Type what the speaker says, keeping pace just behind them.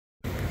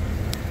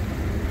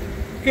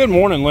Good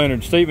morning,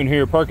 Leonard. Stephen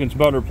here, Perkins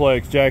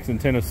Motorplex, Jackson,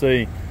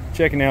 Tennessee.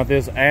 Checking out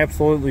this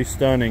absolutely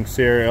stunning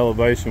Sierra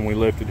Elevation we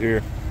lifted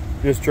here.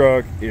 This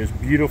truck is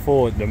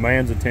beautiful. It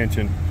demands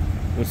attention.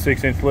 The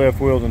 6-inch lift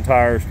wheels and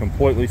tires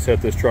completely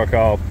set this truck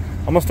off.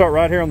 I'm gonna start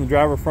right here on the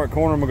driver front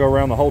corner. I'm gonna go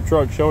around the whole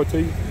truck, show it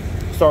to you.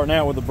 Starting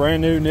out with the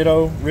brand new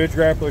Nitto Ridge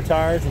Grappler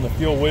tires and the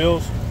fuel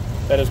wheels.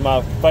 That is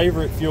my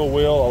favorite fuel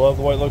wheel. I love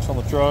the way it looks on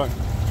the truck.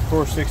 Of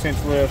course,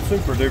 6-inch lift,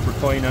 super duper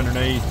clean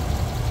underneath.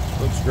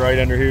 Looks great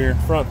under here.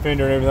 Front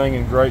fender and everything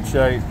in great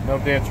shape. No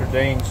dents or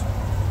dings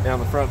down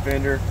the front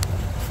fender.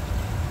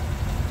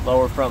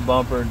 Lower front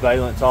bumper and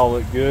valence all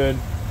look good.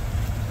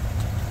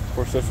 Of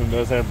course, this one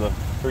does have the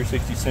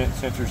 360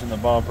 sensors in the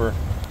bumper.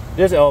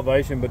 It is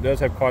elevation, but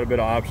does have quite a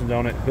bit of options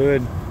on it.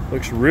 Hood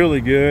looks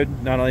really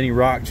good. Not any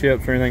rock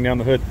chips or anything down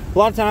the hood. A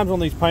lot of times on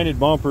these painted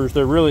bumpers,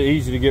 they're really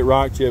easy to get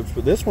rock chips,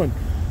 but this one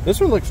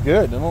looks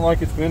good. It doesn't look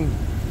like it's been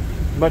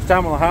much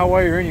time on the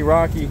highway or any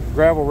rocky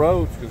gravel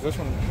roads, because this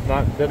one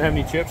doesn't have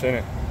any chips in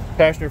it.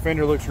 Passenger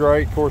fender looks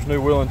great. Of course,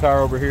 new wheel and tire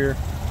over here.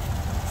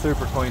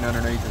 Super clean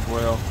underneath as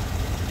well.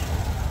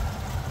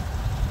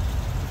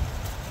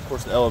 Of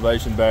course, the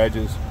elevation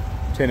badges,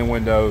 tinted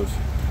windows.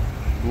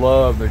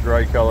 Love the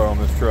gray color on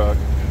this truck.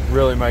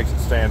 Really makes it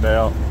stand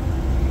out.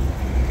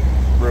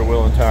 Rear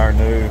wheel and tire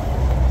new.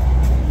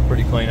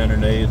 Pretty clean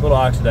underneath. A little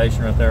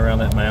oxidation right there around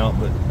that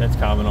mount, but that's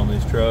common on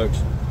these trucks.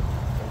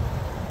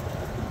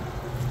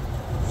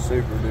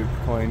 Super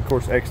duper clean. Of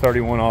course,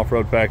 X31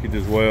 off-road package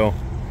as well.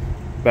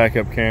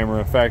 Backup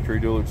camera,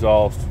 factory dual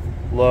exhaust.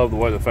 Love the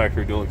way the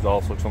factory dual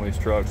exhaust looks on these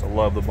trucks. I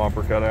love the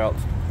bumper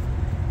cutouts.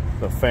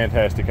 It's a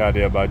fantastic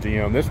idea by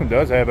GM. This one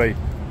does have a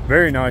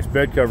very nice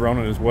bed cover on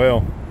it as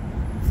well.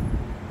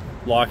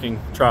 Locking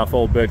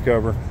tri-fold bed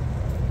cover.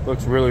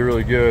 Looks really,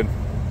 really good.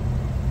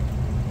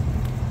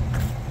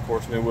 Of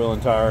course, new wheel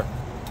and tire.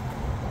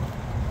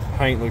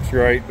 Paint looks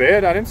great.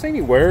 Bed, I didn't see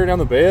any wear down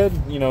the bed.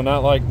 You know,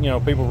 not like, you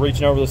know, people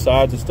reaching over the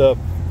sides and stuff.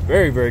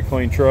 Very, very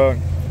clean truck.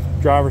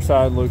 Driver's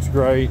side looks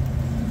great.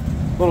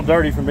 A little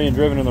dirty from being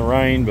driven in the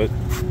rain, but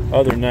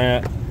other than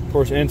that, of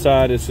course,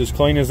 inside it's as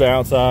clean as the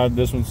outside.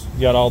 This one's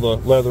got all the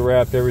leather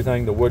wrapped,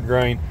 everything, the wood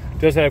grain.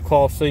 Does have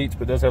cloth seats,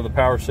 but does have the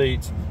power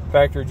seats.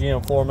 Factory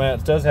GM floor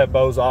mats. Does have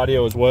Bose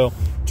audio as well.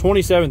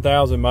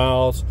 27,000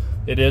 miles.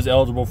 It is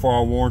eligible for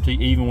our warranty,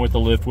 even with the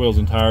lift wheels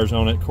and tires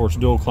on it. Of course,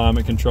 dual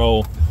climate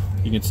control.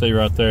 You can see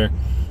right there.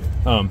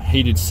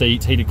 Heated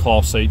seats, heated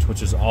cloth seats,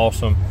 which is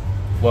awesome.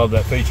 Love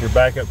that feature.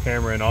 Backup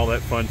camera and all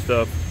that fun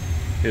stuff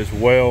as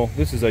well.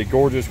 This is a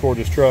gorgeous,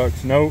 gorgeous truck.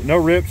 No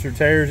rips or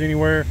tears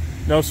anywhere.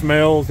 No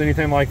smells,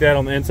 anything like that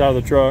on the inside of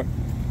the truck.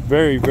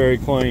 Very, very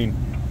clean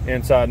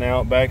inside and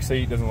out. Back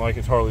seat doesn't like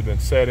it's hardly been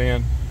set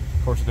in.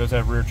 Of course, it does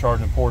have rear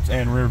charging ports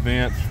and rear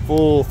vents.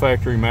 Full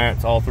factory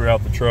mats all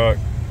throughout the truck.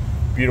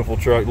 Beautiful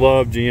truck.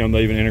 Love GM.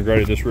 They even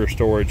integrated this rear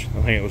storage.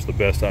 I think it was the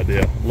best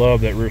idea.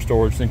 Love that rear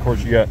storage. And of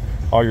course, you got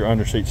all your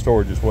underseat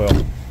storage as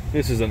well.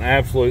 This is an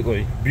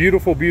absolutely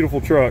beautiful,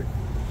 beautiful truck.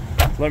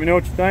 Let me know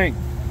what you think.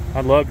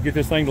 I'd love to get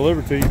this thing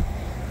delivered to you.